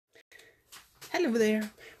Hello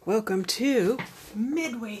there. Welcome to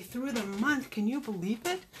midway through the month. Can you believe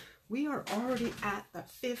it? We are already at the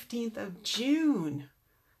 15th of June.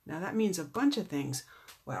 Now that means a bunch of things.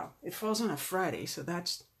 Well, it falls on a Friday, so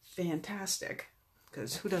that's fantastic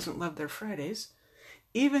because who doesn't love their Fridays?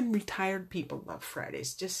 Even retired people love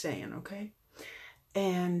Fridays, just saying, okay?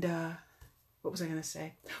 And what was I going to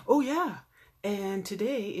say? Oh yeah, and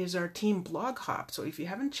today is our team blog hop. So if you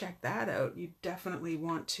haven't checked that out, you definitely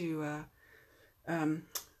want to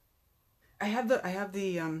I have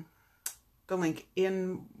the link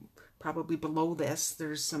in probably below this.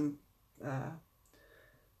 There's some I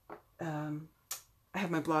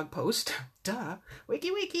have my blog post, duh,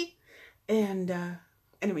 wiki, and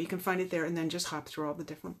anyway, you can find it there, and then just hop through all the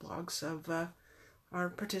different blogs of our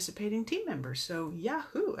participating team members. So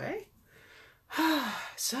yahoo, eh?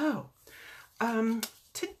 So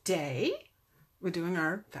today we're doing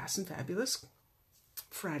our Fast and Fabulous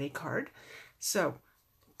Friday card. So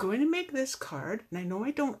going to make this card, and I know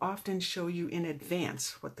I don't often show you in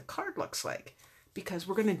advance what the card looks like because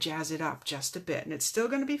we're going to jazz it up just a bit, and it's still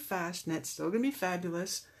going to be fast and it's still going to be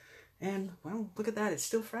fabulous. And well, look at that, it's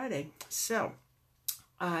still Friday. So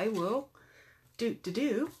I will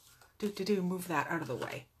move that out of the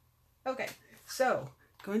way. Okay, so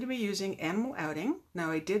going to be using Animal Outing.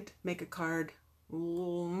 Now I did make a card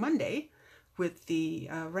Monday with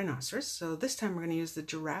the rhinoceros, so this time we're going to use the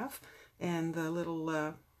giraffe and the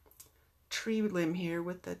little tree limb here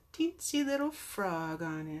with the teensy little frog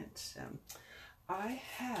on it. So I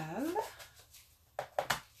have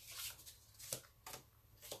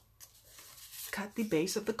cut the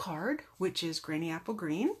base of the card, which is Granny Apple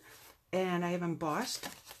Green, and I have embossed,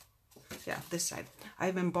 this side,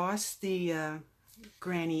 I've embossed the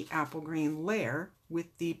Granny Apple Green layer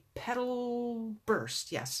with the Petal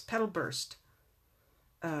Burst, petal burst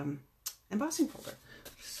embossing folder.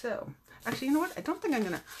 So actually, you know what? I don't think I'm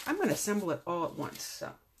gonna assemble it all at once.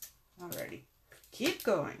 So alrighty, keep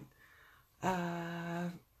going.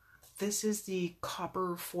 This is the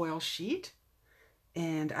copper foil sheet,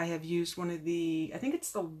 and I have used one of the, I think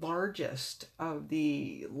it's the largest of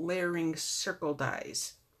the layering circle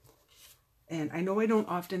dies. And I know I don't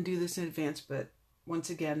often do this in advance, but once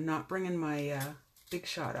again, not bringing my big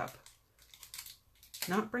shot up.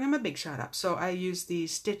 Not bringing my big shot up. So I use the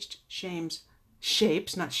Stitched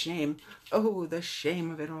Shapes, not shame. Oh, the shame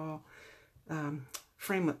of it all.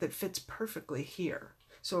 Framelit that fits perfectly here.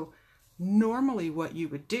 So normally what you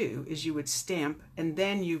would do is you would stamp and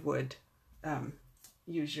then you would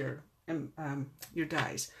use your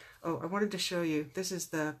dies. Oh, I wanted to show you, this is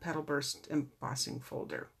the Petal Burst embossing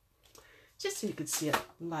folder, just so you could see it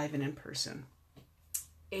live and in person.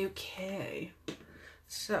 Okay,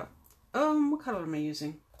 so what color am I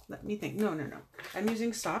using? Let me think. No. I'm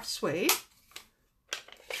using soft suede.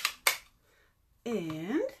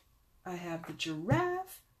 And I have the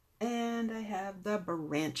giraffe and I have the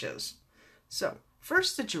branches. So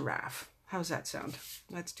first the giraffe. How's that sound?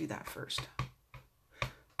 Let's do that first.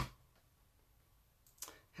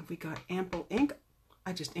 Have we got ample ink?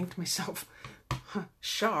 I just inked myself.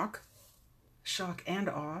 Shock and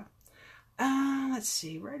awe. Let's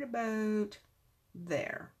see, right about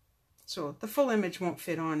there. So the full image won't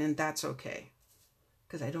fit on, and that's okay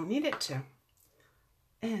because I don't need it to.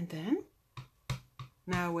 And then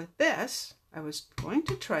now with this, I was going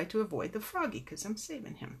to try to avoid the froggy because I'm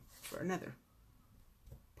saving him for another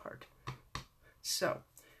part. So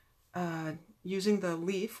using the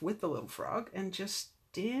leaf with the little frog and just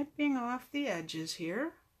stamping off the edges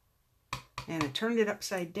here. And I turned it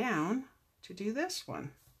upside down to do this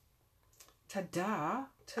one. Ta-da,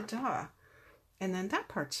 ta-da. And then that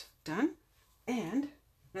part's done. And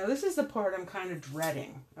now this is the part I'm kind of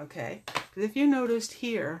dreading, okay? Because if you noticed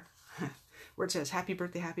here, where it says happy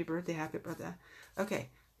birthday, happy birthday, happy birthday. Okay,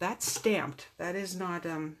 that's stamped. That is not,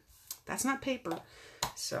 that's not paper.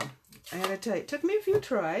 So I had to tell you, it took me a few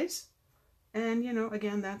tries. And, you know,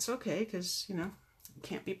 again, that's okay because, you know, it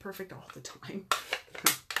can't be perfect all the time.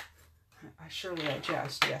 Surely I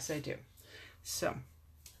just, yes, I do. So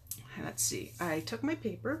let's see. I took my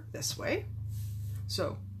paper this way.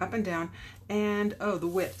 So up and down. And, oh, the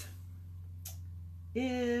width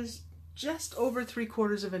is just over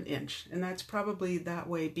 3/4 of an inch, and that's probably that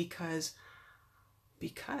way because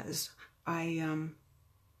I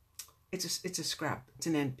it's a scrap, it's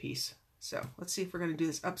an end piece. So let's see if we're going to do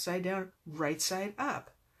this upside down, right side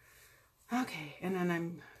up. Okay, and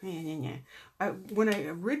then when I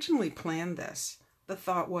originally planned this, the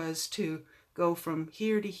thought was to go from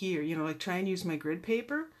here to here, you know, like try and use my grid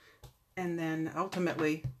paper, and then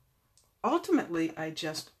ultimately I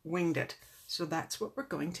just winged it. So that's what we're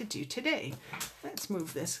going to do today. Let's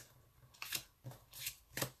move this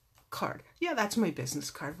card. Yeah, that's my business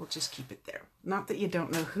card. We'll just keep it there. Not that you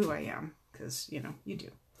don't know who I am, because, you know, you do.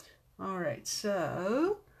 All right,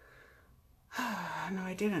 so... no,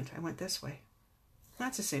 I didn't. I went this way.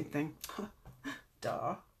 That's the same thing.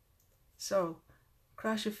 Duh. So,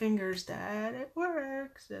 cross your fingers that it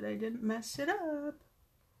works, that I didn't mess it up.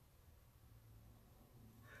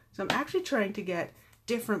 So I'm actually trying to get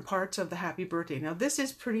different parts of the happy birthday. Now this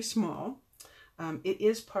is pretty small. It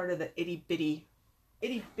is part of the itty bitty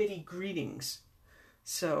greetings.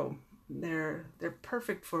 So they're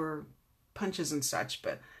perfect for punches and such,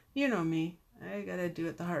 but you know me, I gotta do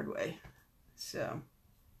it the hard way. So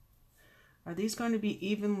are these going to be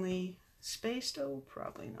evenly spaced? Oh,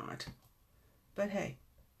 probably not. But hey,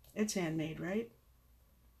 it's handmade, right?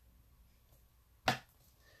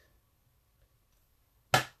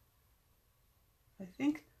 I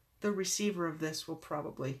think the receiver of this will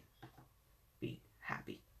probably be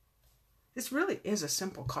happy. This really is a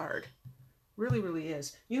simple card. Really, really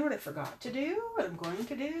is. You know what I forgot to do? What I'm going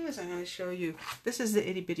to do is I'm going to show you. This is the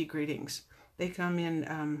itty bitty greetings. They come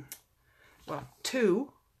in, well,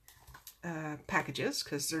 2 packages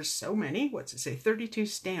because there's so many. What's it say? 32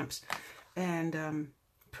 stamps. And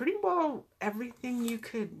pretty well everything you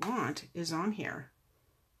could want is on here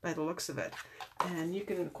by the looks of it. And you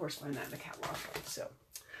can, of course, find that in the catalog. So,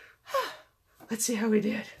 let's see how we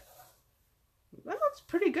did. Well, it's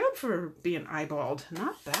pretty good for being eyeballed.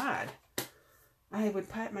 Not bad. I would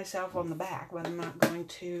pat myself on the back, but I'm not going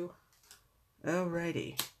to.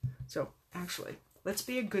 Alrighty. So, actually, let's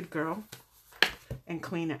be a good girl and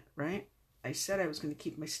clean it, right? I said I was going to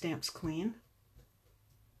keep my stamps clean.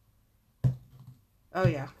 Oh,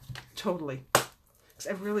 yeah. Totally. Because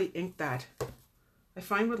I really inked that. I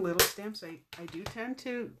find with little stamps, I do tend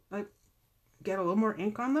to get a little more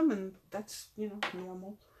ink on them, and that's, you know,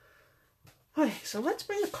 normal. Okay, so let's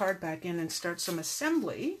bring the card back in and start some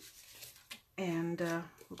assembly, and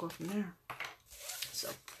we'll go from there.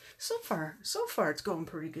 So far it's going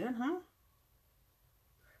pretty good, huh?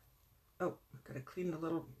 Oh, I've got to clean the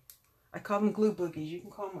little, I call them glue boogies. You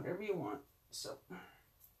can call them whatever you want. So,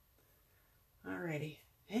 alrighty.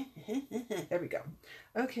 There we go.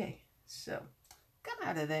 Okay, so come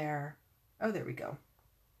out of there. Oh, there we go.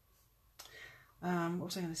 What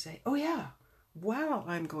was I going to say? Oh, yeah. While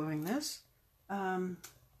I'm gluing this,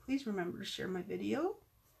 please remember to share my video,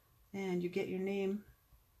 and you get your name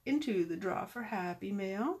into the draw for Happy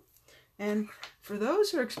Mail. And for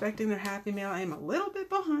those who are expecting their Happy Mail, I am a little bit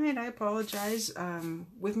behind. I apologize.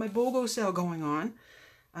 With my BOGO sale going on,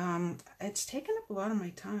 it's taken up a lot of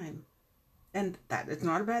my time. And that is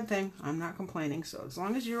not a bad thing. I'm not complaining. So as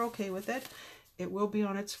long as you're okay with it, it will be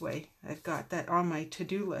on its way. I've got that on my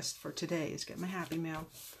to-do list for today, is get my Happy Mail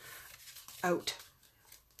out.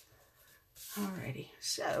 Alrighty,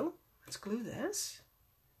 so let's glue this.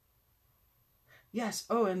 Yes,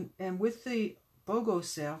 oh, and with the BOGO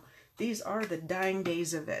sale, these are the dying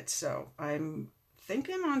days of it. So I'm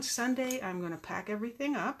thinking on Sunday I'm going to pack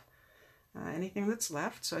everything up, anything that's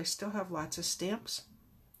left. So I still have lots of stamps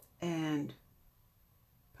and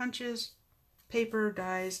punches, paper,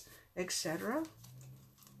 dies, etc.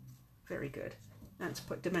 Very good. Now let's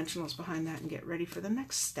put dimensionals behind that and get ready for the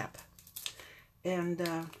next step. And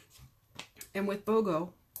with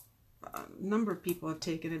BOGO, a number of people have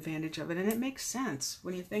taken advantage of it, and it makes sense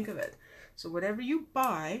when you think of it. So whatever you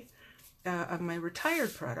buy of my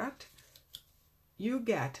retired product, you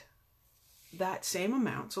get that same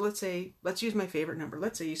amount. So let's use my favorite number.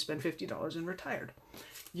 Let's say you spend $50 in retired.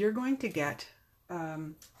 You're going to get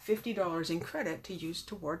 $50 in credit to use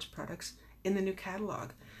towards products in the new catalog.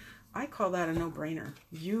 I call that a no-brainer.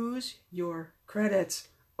 Use your credits.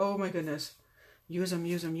 Oh my goodness. Use them,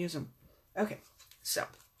 use them, use them. Okay, so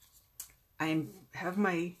I have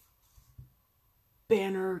my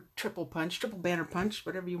banner triple banner punch,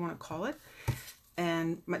 whatever you want to call it.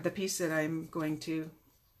 And the piece that I'm going to,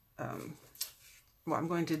 I'm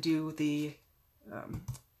going to do the,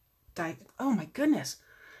 oh my goodness.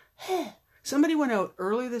 Somebody went out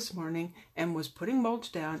early this morning and was putting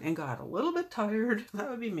mulch down and got a little bit tired. That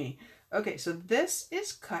would be me. Okay, so this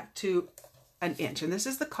is cut to 1 inch, and this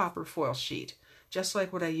is the copper foil sheet, just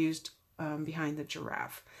like what I used behind the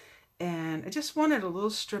giraffe. And I just wanted a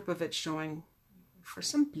little strip of it showing for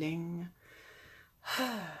some bling.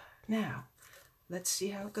 Now, let's see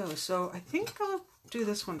how it goes. So I think I'll do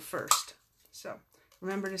this one first. So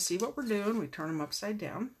remember to see what we're doing. We turn them upside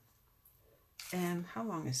down. And how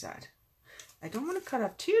long is that? I don't want to cut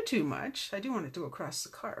up too much. I do want it to go across the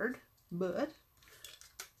card, but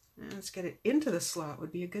let's get it into the slot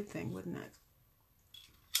would be a good thing, wouldn't it?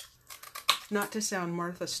 Not to sound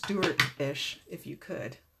Martha Stewart-ish, if you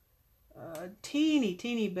could.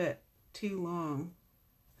 Teeny bit too long.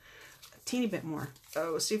 A teeny bit more.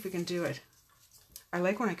 Oh, let's see if we can do it. I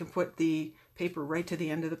like when I can put the paper right to the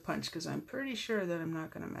end of the punch because I'm pretty sure that I'm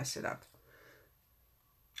not going to mess it up.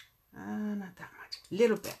 Not that much.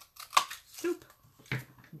 Little bit. Bloop.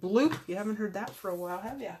 Bloop. You haven't heard that for a while,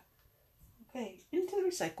 have you? Okay, into the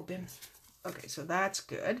recycle bin. Okay, so that's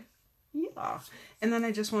good. Yeah. And then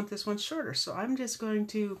I just want this one shorter. So I'm just going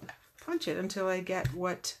to punch it until I get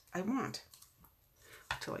what I want.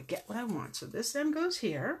 Until I get what I want. So this then goes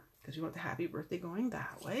here because we want the happy birthday going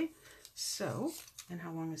that way. So, and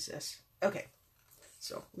how long is this? Okay.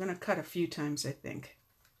 So I'm going to cut a few times, I think.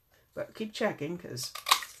 But keep checking because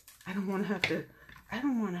I don't want to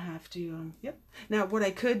have to, yep. Now, what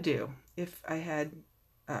I could do if I had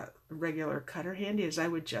a regular cutter handy is I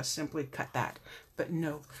would just simply cut that. But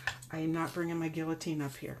no, I am not bringing my guillotine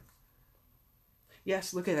up here.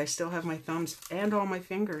 Yes, look at it. I still have my thumbs and all my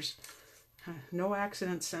fingers. No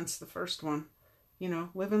accidents since the first one. You know,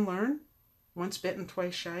 live and learn. Once bitten,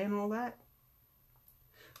 twice shy and all that.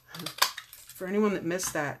 For anyone that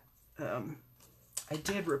missed that, I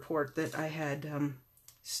did report that I had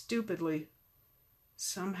stupidly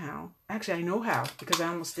somehow, actually I know how because I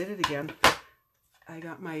almost did it again. I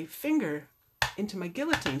got my finger into my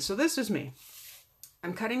guillotine. So this is me.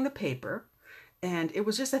 I'm cutting the paper and it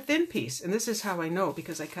was just a thin piece. And this is how I know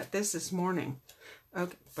because I cut this morning.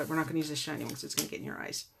 Okay, but we're not going to use this shiny one because it's going to get in your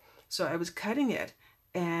eyes. So I was cutting it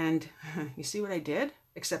and you see what I did?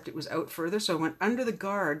 Except it was out further. So I went under the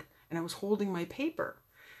guard and I was holding my paper.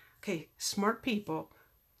 Okay, smart people,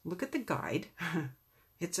 look at the guide.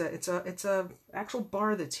 It's a actual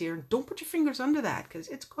bar that's here. Don't put your fingers under that because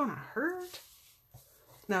it's gonna hurt.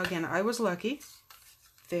 Now again, I was lucky,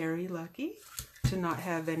 very lucky, to not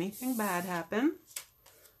have anything bad happen.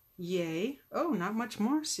 Yay. Oh, not much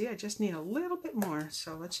more. See, I just need a little bit more.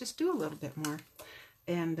 So let's just do a little bit more.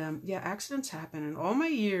 And yeah, accidents happen. And all my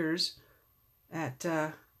years at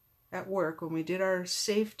work, when we did our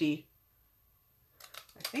safety,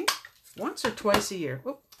 I think once or twice a year.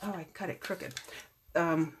 Oh, I cut it crooked.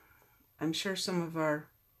 I'm sure some of our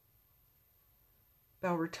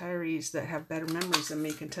Bell retirees that have better memories than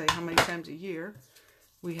me can tell you how many times a year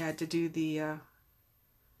we had to do the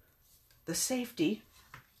safety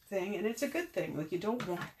thing, and it's a good thing. Like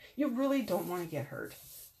you really don't want to get hurt,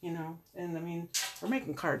 you know. And I mean, we're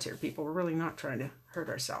making cards here, people. We're really not trying to hurt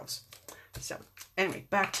ourselves. So anyway,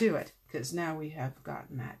 back to it, because now we have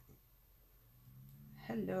gotten that.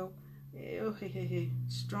 Hello. Oh, hey.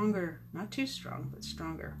 Stronger. Not too strong, but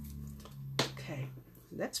stronger. Okay,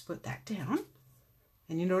 let's put that down.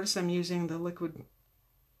 And you notice I'm using the liquid,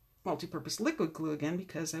 multi-purpose liquid glue again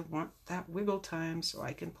because I want that wiggle time so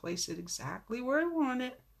I can place it exactly where I want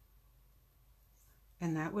it.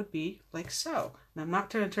 And that would be like so. And I'm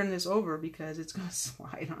not trying to turn this over because it's going to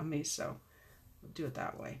slide on me, so we'll do it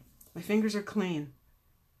that way. My fingers are clean.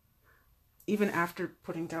 Even after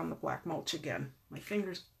putting down the black mulch again, my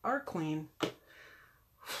fingers are clean.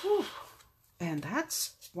 Whew. And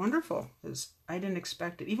that's wonderful, because I didn't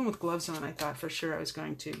expect it. Even with gloves on, I thought for sure I was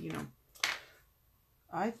going to, you know.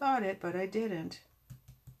 I thought it, but I didn't.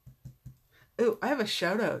 Oh, I have a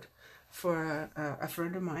shout out for a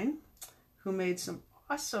friend of mine who made some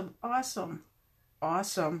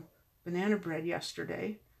awesome banana bread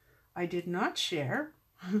yesterday. I did not share.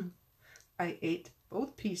 I ate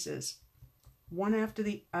both pieces, one after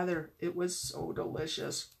the other. It was so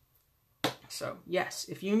delicious. So yes,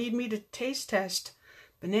 if you need me to taste test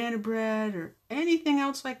banana bread or anything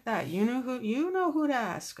else like that, you know who to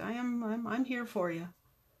ask. I'm here for you.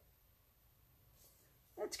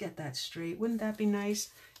 Let's get that straight. Wouldn't that be nice?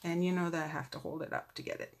 And you know that I have to hold it up to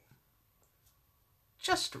get it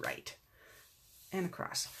just right. And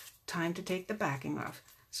across. Time to take the backing off.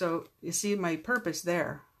 So you see, my purpose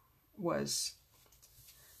there was,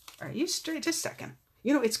 are you straight? Just a second.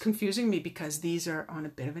 You know, it's confusing me because these are on a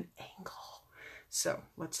bit of an angle. So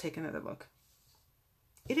let's take another look.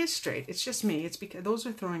 It is straight. It's just me. It's because those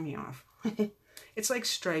are throwing me off. It's like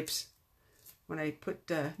stripes. When I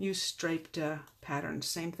use striped patterns,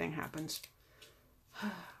 same thing happens.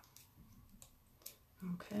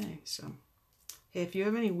 Okay, so hey, if you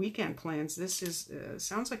have any weekend plans, this is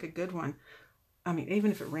sounds like a good one. I mean,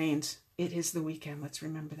 even if it rains, it is the weekend. Let's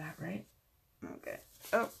remember that, right? Okay.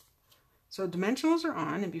 Oh, so dimensionals are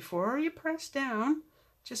on, and before you press down,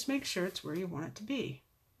 just make sure it's where you want it to be.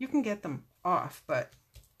 You can get them off, but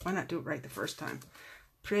why not do it right the first time?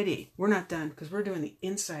 Pretty. We're not done because we're doing the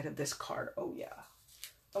inside of this card. Oh, yeah.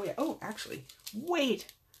 Oh, yeah. Oh, actually,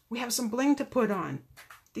 wait. We have some bling to put on.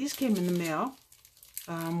 These came in the mail.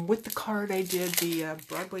 With the card, I did the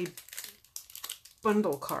Broadway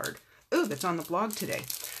bundle card. Oh, that's on the blog today.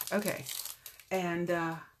 Okay. And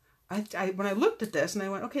when I looked at this and I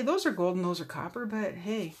went, okay, those are gold and those are copper, but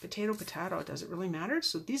hey, potato, potato, does it really matter?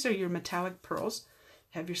 So these are your metallic pearls.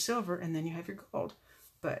 You have your silver and then you have your gold.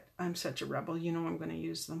 But I'm such a rebel, you know I'm going to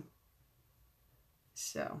use them.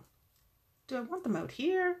 So, do I want them out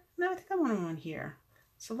here? No, I think I want them on here.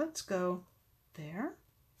 So let's go there.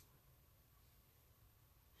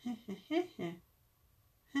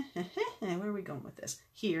 Where are we going with this?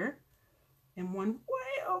 Here. And one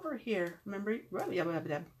way over here.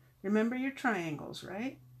 Remember your triangles,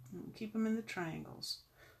 right? Keep them in the triangles.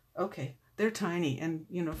 Okay, they're tiny. And,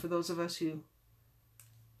 you know, for those of us who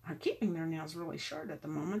are keeping their nails really short at the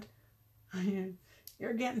moment,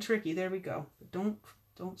 you're getting tricky. There we go. But don't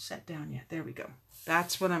set down yet. There we go.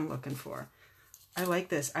 That's what I'm looking for. I like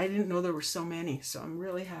this. I didn't know there were so many, so I'm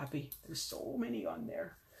really happy. There's so many on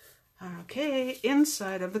there. Okay,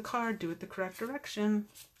 inside of the card, do it the correct direction.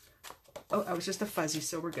 Oh, I was just a fuzzy,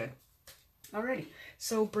 so we're good. Alrighty,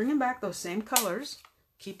 so bringing back those same colors,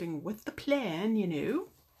 keeping with the plan, you know,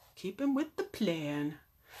 keeping with the plan.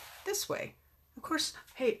 This way. Of course,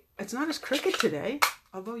 hey, it's not as crooked today,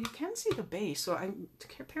 although you can see the base, so I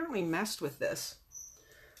apparently messed with this.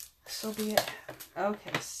 So be it.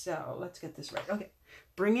 Okay, so let's get this right. Okay,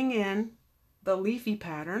 bringing in the leafy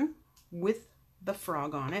pattern with the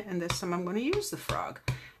frog on it, and this time I'm going to use the frog.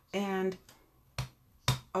 And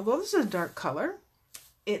although this is a dark color,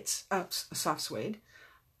 it's a soft suede.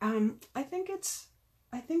 I think it's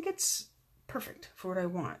perfect for what I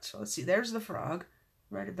want. So let's see. There's the frog,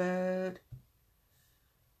 right about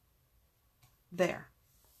there.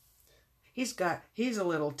 He's a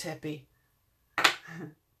little tippy.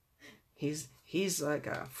 He's like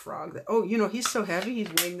a frog that, oh, you know, he's so heavy,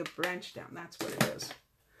 he's weighing the branch down. That's what it is.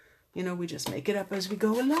 You know, we just make it up as we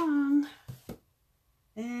go along.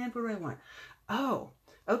 And what do I want? Oh,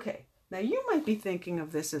 okay. Now you might be thinking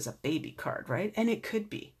of this as a baby card, right? And it could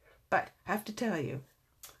be, but I have to tell you,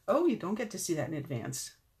 oh, you don't get to see that in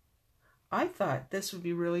advance. I thought this would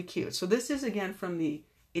be really cute. So this is again from the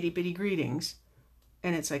Itty Bitty Greetings,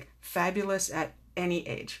 and it's like fabulous at any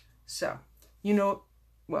age. So, you know,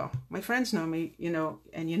 well, my friends know me, you know,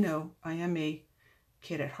 and you know, I am a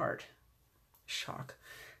kid at heart. Shock.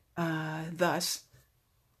 Thus,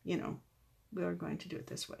 you know, we are going to do it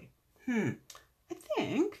this way. I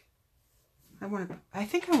think I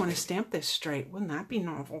want to stamp this straight. Wouldn't that be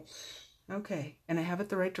novel? Okay, and I have it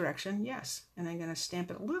the right direction. Yes, and I'm going to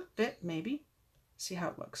stamp it a little bit, maybe. See how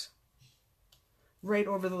it looks. Right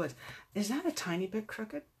over the lid. Is that a tiny bit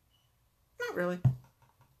crooked? Not really.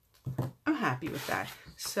 I'm happy with that.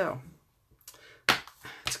 So,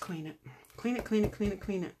 let's clean it. Clean it, clean it, clean it,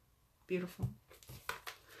 clean it. Beautiful.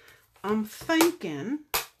 I'm thinking,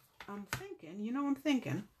 you know,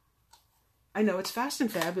 I know it's fast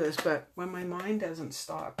and fabulous, but when my mind doesn't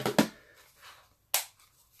stop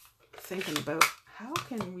thinking about how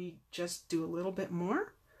can we just do a little bit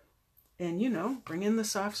more, and, you know, bring in the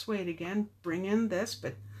soft suede again, bring in this,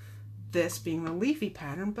 but this being the leafy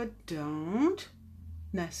pattern, but don't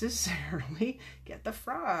necessarily get the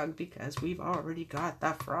frog because we've already got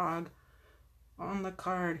the frog on the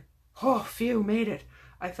card. Oh, phew, made it.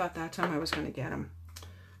 I thought that time I was going to get him.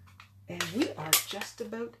 And we are just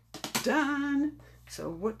about done.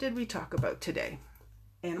 So what did we talk about today?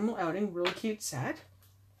 Animal Outing, really cute set.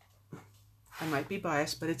 I might be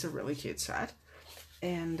biased, but it's a really cute set.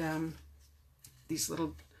 And these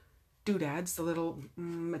little doodads, the little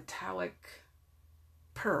metallic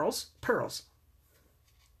pearls.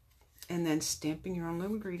 And then stamping your own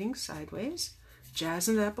little greetings sideways.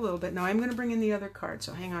 Jazzing it up a little bit. Now I'm going to bring in the other card,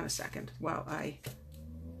 so hang on a second while I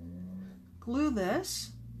glue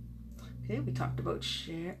this. Okay, we talked about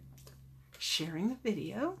sharing the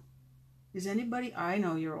video. Is anybody, I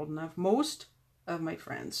know you're old enough, most of my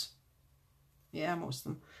friends, yeah, most of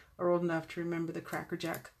them are old enough to remember the Cracker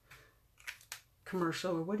Jack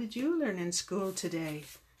commercial. Or what did you learn in school today?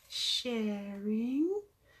 Sharing.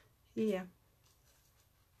 Yeah.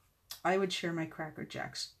 I would share my Cracker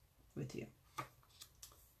Jacks with you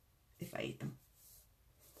if I ate them.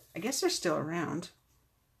 I guess they're still around.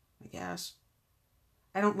 I guess.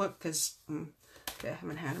 I don't look because I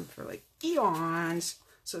haven't had them for like eons.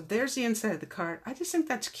 So there's the inside of the card. I just think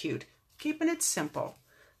that's cute. Keeping it simple.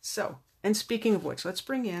 So, and speaking of which, let's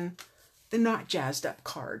bring in the not jazzed up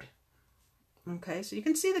card. Okay, so you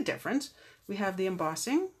can see the difference. We have the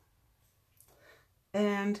embossing.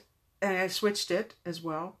 And I switched it as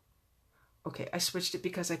well. Okay, I switched it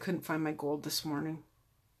because I couldn't find my gold this morning.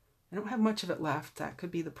 I don't have much of it left. That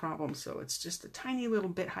could be the problem. So it's just a tiny little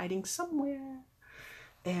bit hiding somewhere.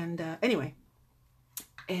 And anyway,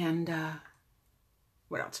 and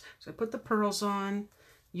what else? So I put the pearls on,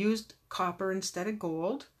 used copper instead of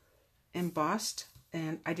gold, embossed,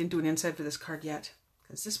 and I didn't do an inside for this card yet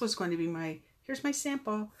because this was going to be here's my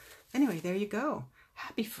sample. Anyway, there you go.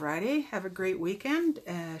 Happy Friday. Have a great weekend.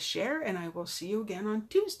 Share, and I will see you again on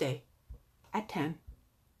Tuesday at 10.